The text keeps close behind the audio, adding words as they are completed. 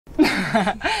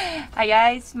Hi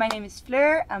guys, my name is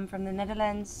Fleur. I'm from the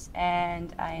Netherlands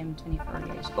and I am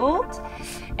 24 years old.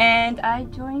 And I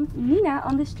joined Nina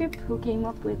on this trip, who came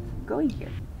up with going here.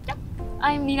 Yep.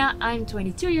 I'm Nina, I'm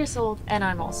 22 years old and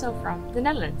I'm also from the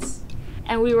Netherlands.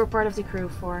 And we were part of the crew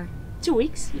for 2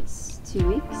 weeks. Yes, 2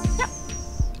 weeks. Yep.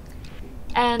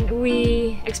 And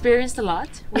we experienced a lot,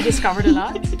 we discovered a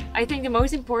lot. I think the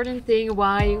most important thing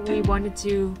why we wanted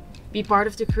to be part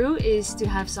of the crew is to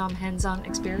have some hands-on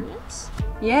experience.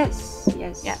 Yes,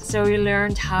 yes. Yeah, so we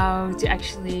learned how to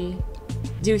actually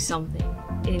do something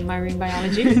in marine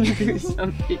biology. Do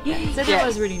something. Yeah, so that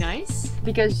was really nice.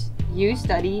 Because you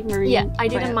study marine. Yeah, I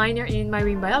did a minor in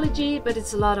marine biology, but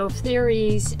it's a lot of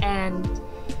theories and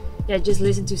yeah, just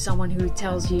listen to someone who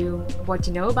tells you what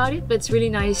to know about it. But it's really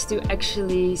nice to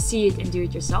actually see it and do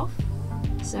it yourself.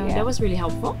 So that was really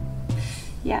helpful.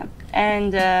 Yeah,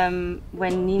 and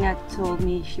when Nina told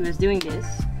me she was doing this,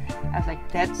 I was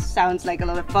like, that sounds like a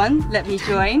lot of fun, let me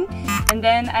join. And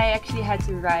then I actually had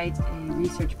to write a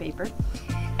research paper.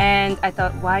 And I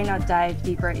thought, why not dive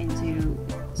deeper into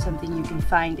something you can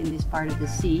find in this part of the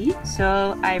sea?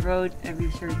 So I wrote a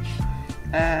research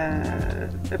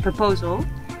a proposal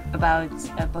about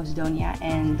Posidonia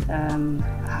and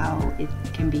how it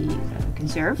can be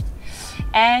conserved.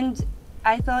 And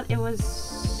I thought it was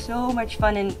so much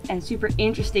fun and super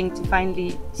interesting to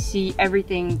finally see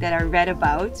everything that I read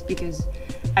about, because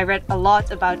I read a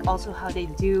lot about also how they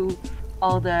do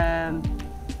how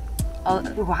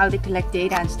they collect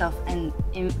data and stuff, and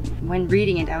when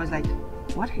reading it I was like,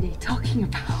 what are they talking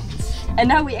about? And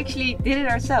now we actually did it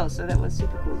ourselves, so that was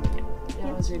super cool. Yeah,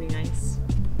 that was really nice.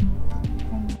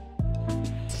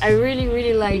 I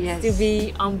really like to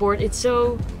be on board. It's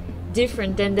so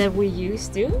different than that we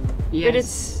used to, but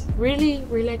it's really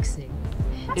relaxing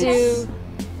to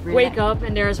wake up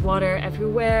and there's water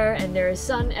everywhere and there is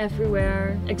sun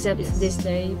everywhere, except this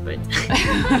day, but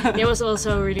it was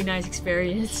also a really nice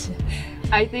experience.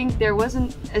 I think there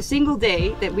wasn't a single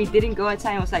day that we didn't go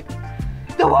outside and was like,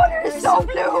 the water is so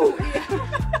blue!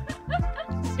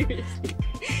 Seriously.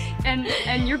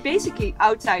 And you're basically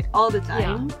outside all the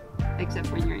time,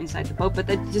 except when you're inside the boat, but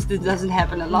that just doesn't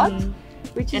happen a lot,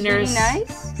 which is really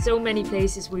nice. So many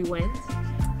places we went.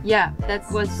 Yeah, that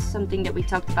was something that we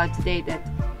talked about today, that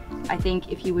I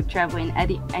think if you would travel in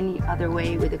any other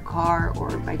way with a car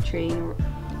or by train, or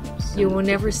you will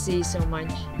never see so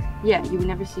much. Yeah, you will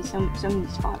never see so many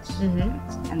spots.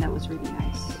 And that was really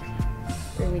nice.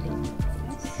 Really nice.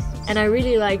 And I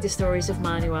really like the stories of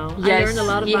Manuel. Yes, I learned a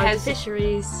lot about the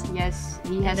fisheries. Yes,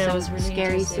 he has some really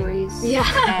scary stories. Yeah.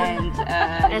 And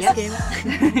ask him.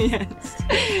 Yes.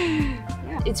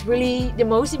 It's really the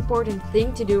most important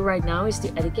thing to do right now is to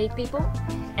educate people,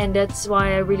 and that's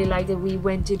why I really like that we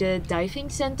went to the diving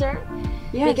center,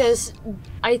 because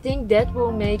I think that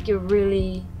will make a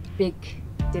really big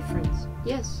difference.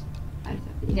 Yes.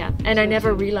 Yeah, and I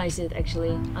never realized it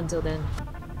actually until then.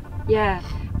 Yeah,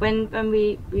 when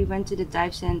we went to the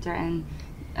dive center, and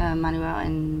Manuel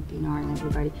and Pinar and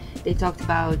everybody, they talked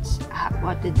about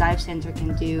what the dive center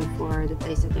can do for the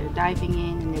place that they're diving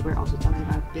in, and they were also talking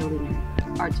about building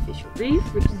an artificial reef,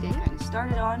 which they kind of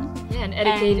started on. Yeah, and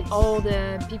educate all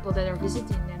the people that are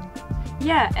visiting them.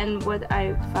 Yeah, and what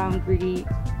I found really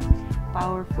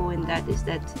powerful in that is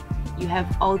that you have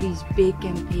all these big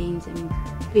campaigns and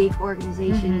big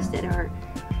organizations that are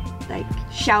like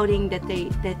shouting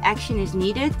that action is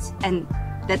needed, and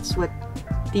that's what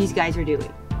these guys are doing.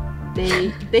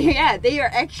 They are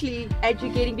actually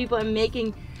educating people and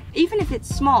making, even if it's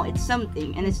small, it's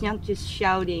something, and it's not just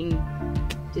shouting.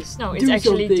 It's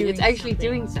actually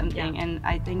doing something. And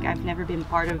I think I've never been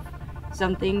part of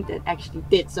something that actually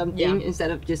did something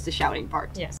instead of just the shouting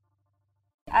part. Yes.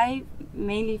 I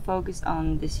mainly focused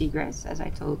on the seagrass, as I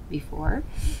told before,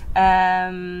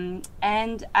 and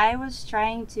I was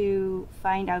trying to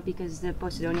find out, because the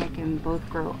Posidonia can both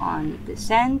grow on the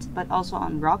sand but also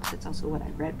on rocks. That's also what I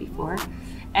read before.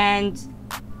 And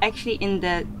actually in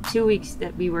the 2 weeks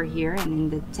that we were here and in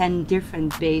the 10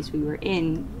 different bays we were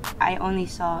in, I only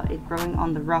saw it growing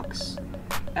on the rocks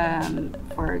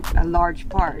for a large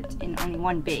part in only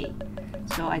one bay.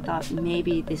 So I thought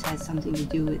maybe this has something to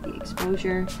do with the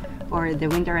exposure or the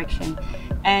wind direction.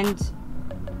 And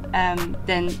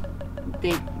then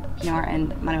Pinar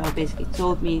and Manuel basically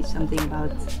told me something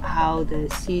about how the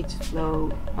seeds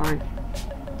flow or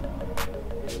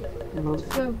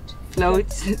float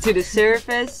to the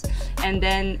surface, and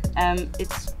then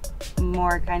it's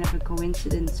more kind of a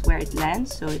coincidence where it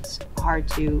lands, so it's hard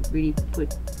to really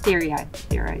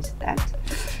theorize that.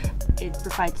 It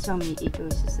provides so many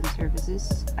ecosystem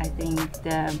services. I think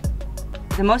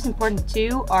the most important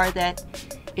two are that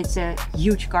it's a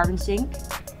huge carbon sink,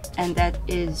 and that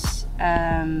is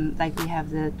like we have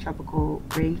the tropical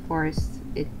rainforest.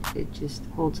 It just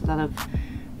holds a lot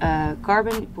of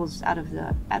carbon. It pulls out of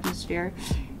the atmosphere,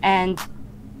 and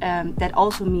that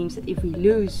also means that if we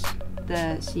lose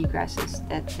the seagrasses,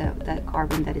 that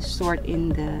carbon that is stored in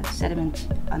the sediment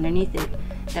underneath it,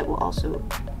 that will also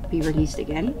be released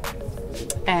again.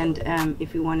 And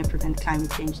if we want to prevent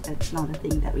climate change, that's not a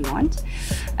thing that we want.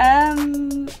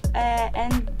 And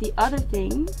the other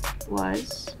thing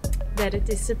was that it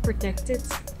is a protected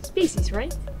species,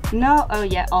 right? No, oh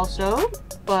yeah, also,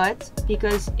 but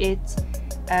because it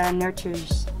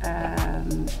nurtures,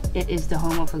 it is the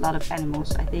home of a lot of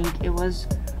animals. I think it was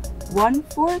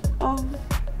 1/4 of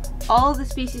all the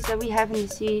species that we have in the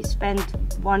sea spend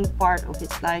one part of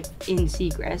its life in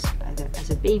seagrass, either as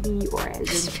a baby or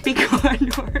as a big one.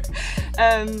 Or,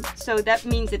 so that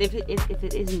means that if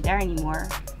it isn't there anymore,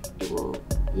 it will,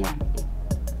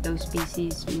 those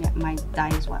species might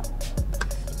die as well.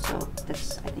 So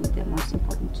that's, I think, the most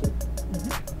important too.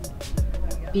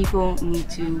 People need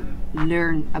to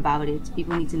learn about it.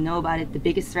 People need to know about it. The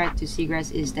biggest threat to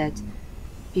seagrass is that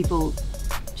people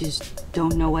just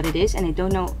don't know what it is, and they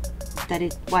don't know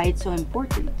why it's so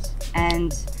important.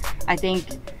 And I think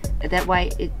that's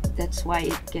why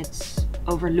it gets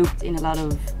overlooked in a lot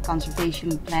of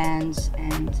conservation plans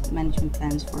and management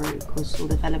plans for coastal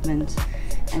development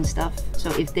and stuff. So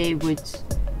if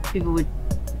people would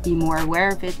be more aware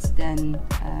of it, then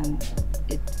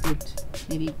it would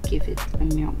maybe give it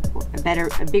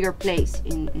a bigger place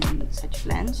in such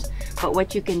plans. But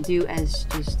what you can do as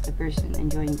just a person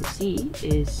enjoying the sea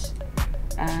is,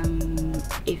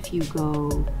 if you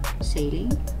go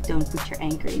sailing, don't put your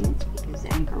anchor in it, because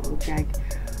the anchor will drag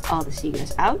all the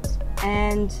seagrass out.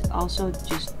 And also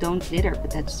just don't litter,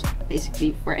 but that's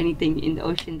basically for anything in the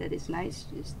ocean that is nice.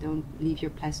 Just don't leave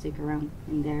your plastic around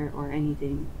in there or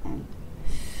anything. And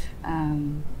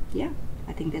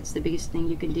I think that's the biggest thing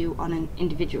you can do on an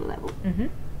individual level.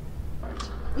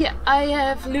 Yeah, I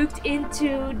have looked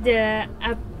into the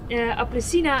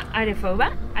Aplycina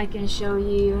aerophoba. I can show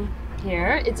you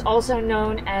here. It's also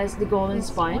known as the golden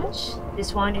sponge.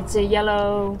 This one, it's a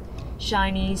yellow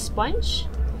shiny sponge,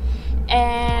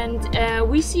 and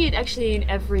we see it actually in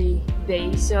every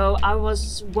bay. So I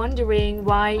was wondering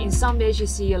why in some bays you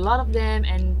see a lot of them,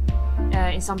 and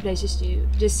in some places you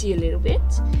just see a little bit.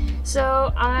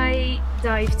 So I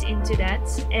dived into that,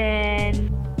 and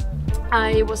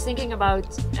I was thinking about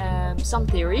some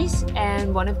theories,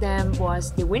 and one of them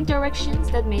was the wind directions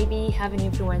that maybe have an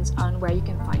influence on where you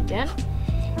can find them.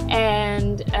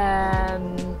 And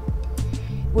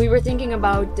we were thinking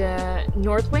about the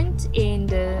north wind in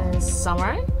the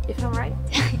summer, if I'm right,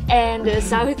 and the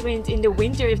south wind in the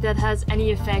winter, if that has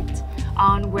any effect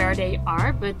on where they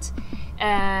are. But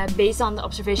based on the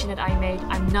observation that I made,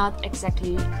 I'm not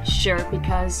exactly sure,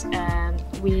 because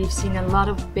we've seen a lot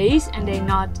of bays and they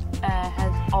not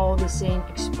had all the same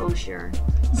exposure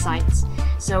sites.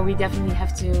 So we definitely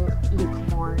have to look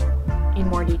in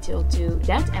more detail to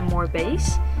that and more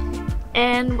bays.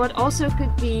 And what also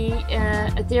could be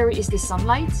a theory is the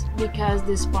sunlight, because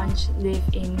the sponge live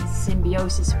in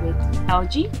symbiosis with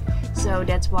algae. So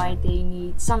that's why they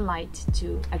need sunlight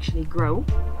to actually grow.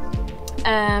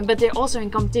 But they're also in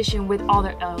competition with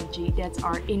other algae that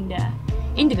are in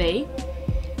the bay.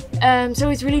 So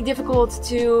it's really difficult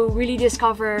to really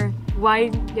discover why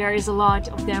there is a lot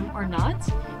of them or not.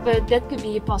 But that could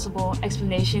be a possible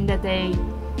explanation, that they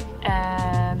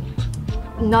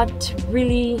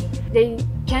they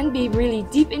can be really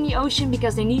deep in the ocean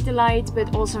because they need the light,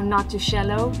 but also not too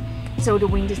shallow, so the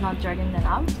wind is not dragging them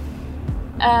out.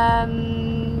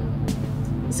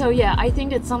 So yeah, I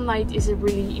think that sunlight is a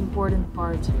really important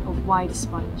part of why the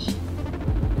sponge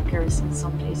occurs in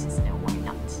some places and why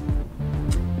not.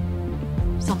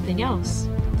 Something else.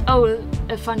 Oh,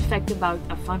 a fun fact, I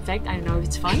don't know if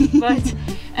it's fun, but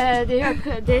they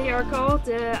are called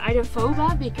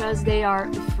Aerophoba because they are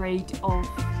afraid of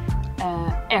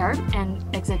air and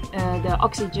the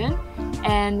oxygen,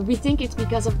 and we think it's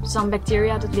because of some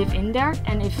bacteria that live in there,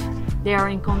 and if they are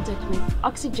in contact with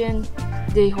oxygen,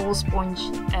 the whole sponge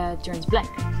turns black.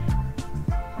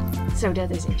 So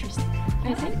that is interesting.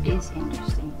 I think it is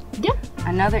interesting. Yeah.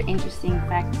 Another interesting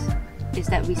fact is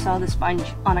that we saw the sponge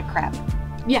on a crab.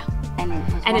 Yeah. And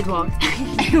it walked.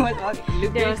 It was walking. It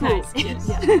looked very cool. Nice. Yes.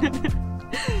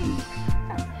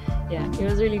 Yeah, it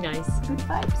was really nice. Good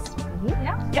vibes.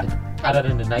 Yeah. Yep. Other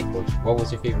than the night watch, what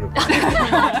was your favorite part?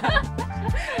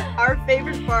 Our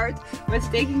favorite part was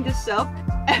taking the sub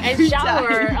and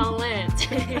shower on land.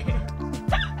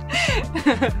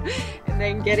 And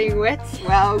then getting wet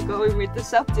while going with the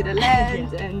sub to the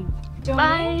land. And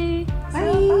Bye.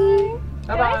 Bye.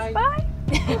 Bye-bye.